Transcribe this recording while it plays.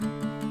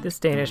This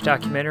Danish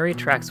documentary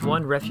tracks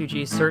one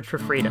refugee's search for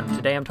freedom.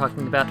 Today I'm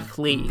talking about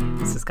Flee.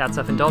 This is Scott's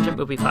Self-Indulgent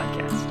Movie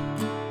Podcast.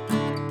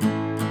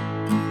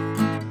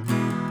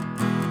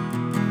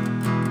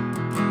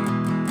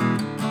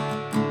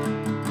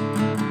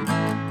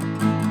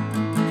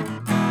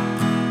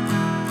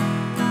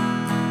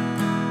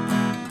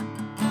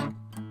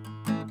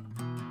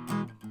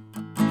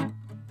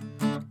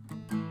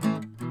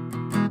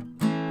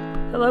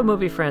 Hello,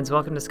 movie friends.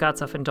 Welcome to Scott's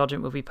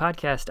Self-Indulgent Movie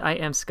Podcast. I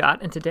am Scott,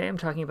 and today I'm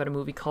talking about a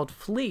movie called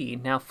Flee.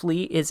 Now,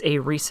 Flee is a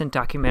recent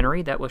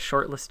documentary that was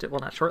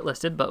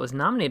but was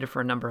nominated for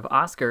a number of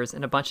Oscars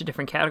in a bunch of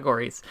different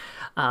categories,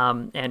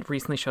 and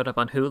recently showed up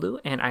on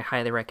Hulu, and I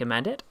highly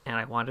recommend it, and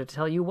I wanted to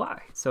tell you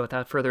why. So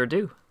without further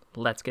ado,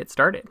 let's get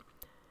started.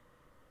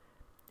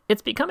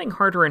 It's becoming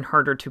harder and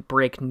harder to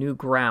break new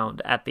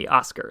ground at the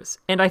Oscars,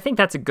 and I think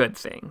that's a good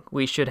thing.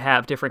 We should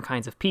have different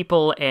kinds of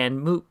people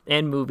and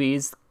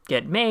movies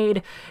get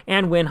made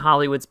and win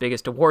Hollywood's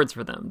biggest awards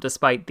for them,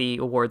 despite the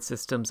award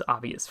system's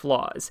obvious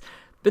flaws.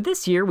 But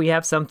this year we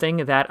have something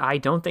that I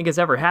don't think has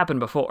ever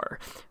happened before.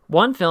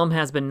 One film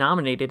has been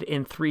nominated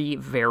in 3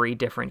 very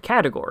different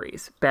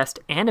categories: Best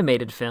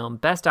Animated Film,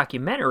 Best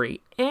Documentary,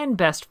 and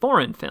Best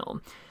Foreign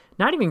Film.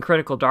 Not even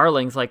critical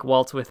darlings like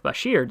Waltz with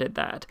Bashir did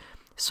that.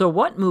 So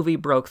what movie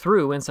broke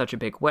through in such a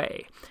big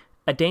way?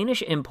 A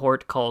Danish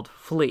import called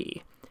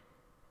Flee.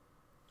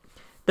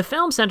 The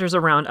film centers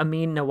around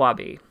Amin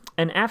Nawabi,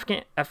 an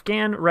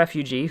Afghan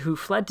refugee who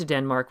fled to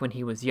Denmark when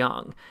he was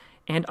young,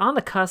 and on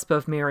the cusp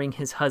of marrying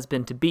his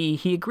husband-to-be,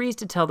 he agrees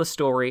to tell the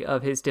story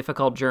of his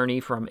difficult journey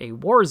from a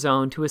war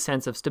zone to a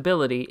sense of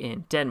stability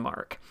in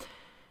Denmark.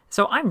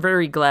 So I'm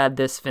very glad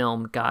this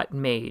film got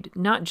made,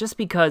 not just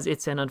because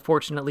it's an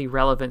unfortunately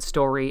relevant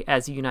story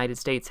as the United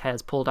States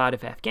has pulled out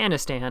of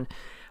Afghanistan,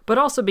 but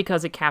also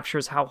because it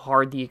captures how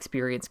hard the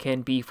experience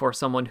can be for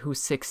someone who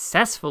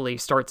successfully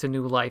starts a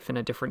new life in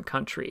a different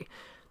country.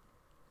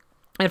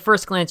 At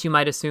first glance, you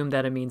might assume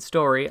that Amin's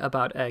story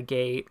about a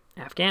gay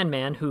Afghan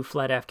man who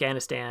fled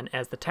Afghanistan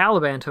as the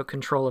Taliban took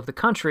control of the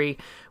country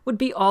would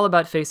be all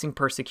about facing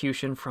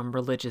persecution from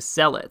religious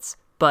zealots,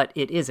 but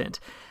it isn't.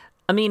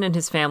 Amin and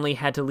his family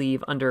had to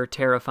leave under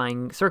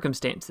terrifying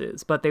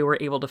circumstances, but they were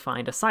able to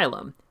find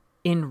asylum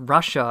in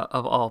Russia,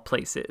 of all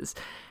places.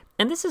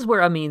 And this is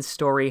where Amin's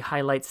story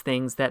highlights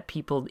things that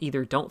people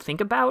either don't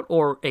think about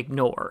or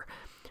ignore.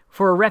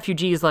 For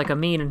refugees like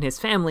Amin and his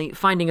family,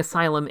 finding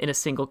asylum in a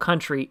single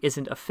country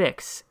isn't a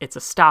fix, it's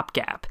a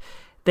stopgap.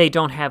 They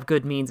don't have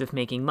good means of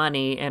making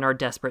money and are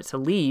desperate to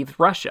leave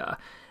Russia.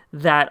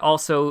 That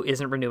also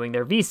isn't renewing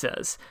their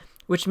visas,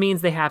 which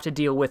means they have to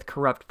deal with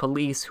corrupt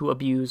police who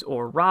abuse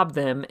or rob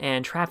them,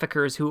 and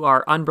traffickers who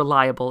are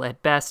unreliable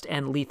at best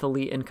and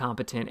lethally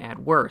incompetent at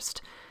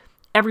worst.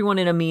 Everyone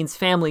in Amin's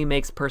family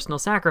makes personal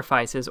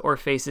sacrifices or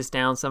faces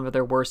down some of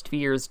their worst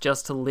fears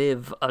just to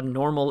live a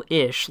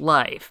normal-ish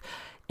life.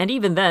 And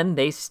even then,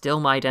 they still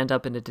might end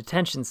up in a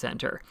detention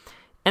center.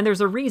 And there's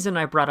a reason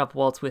I brought up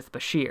Waltz with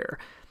Bashir.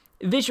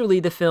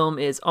 Visually, the film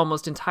is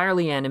almost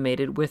entirely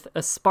animated with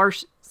a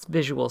sparse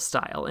visual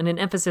style and an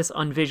emphasis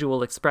on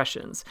visual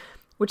expressions,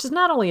 which is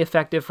not only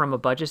effective from a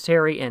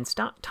budgetary and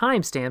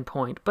time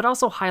standpoint, but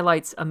also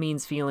highlights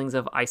Amin's feelings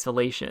of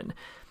isolation.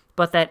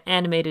 But that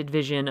animated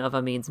vision of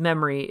Amin's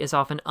memory is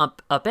often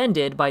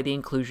upended by the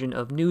inclusion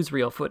of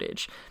newsreel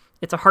footage.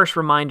 It's a harsh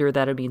reminder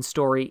that Amin's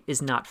story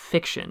is not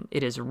fiction.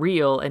 It is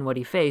real, and what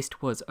he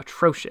faced was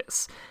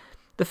atrocious.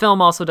 The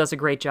film also does a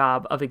great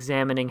job of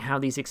examining how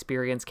these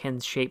experiences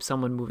can shape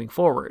someone moving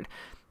forward.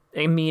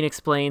 Amin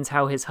explains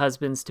how his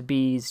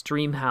husband's-to-be's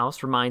dream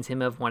house reminds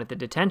him of one of the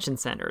detention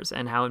centers,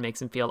 and how it makes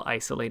him feel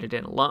isolated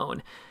and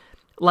alone.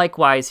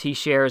 Likewise, he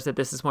shares that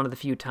this is one of the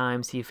few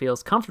times he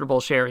feels comfortable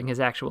sharing his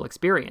actual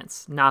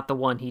experience, not the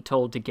one he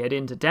told to get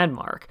into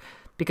Denmark,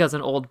 because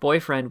an old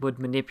boyfriend would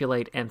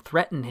manipulate and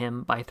threaten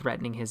him by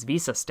threatening his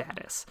visa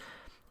status.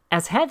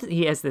 As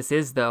heavy as this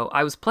is, though,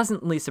 I was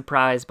pleasantly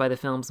surprised by the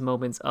film's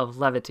moments of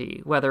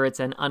levity, whether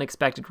it's an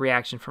unexpected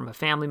reaction from a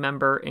family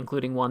member,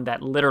 including one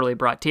that literally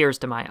brought tears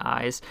to my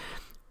eyes,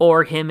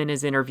 or him and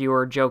his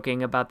interviewer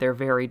joking about their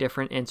very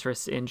different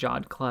interests in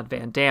Jean-Claude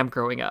Van Damme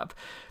growing up.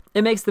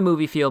 It makes the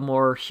movie feel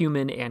more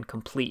human and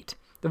complete.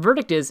 The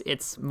verdict is,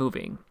 it's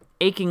moving.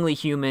 Achingly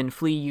human,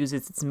 Flee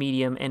uses its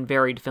medium and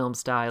varied film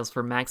styles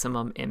for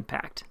maximum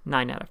impact.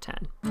 9 out of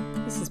 10.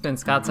 This has been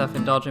Scott's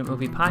Self-Indulgent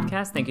Movie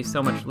Podcast. Thank you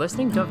so much for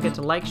listening. Don't forget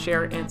to like,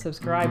 share, and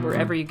subscribe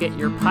wherever you get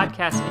your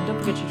podcasts. And don't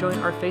forget to join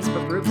our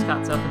Facebook group,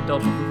 Scott's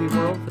Self-Indulgent Movie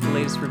World, for the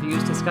latest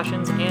reviews,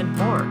 discussions, and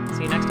more.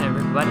 See you next time,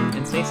 everybody,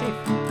 and stay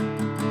safe.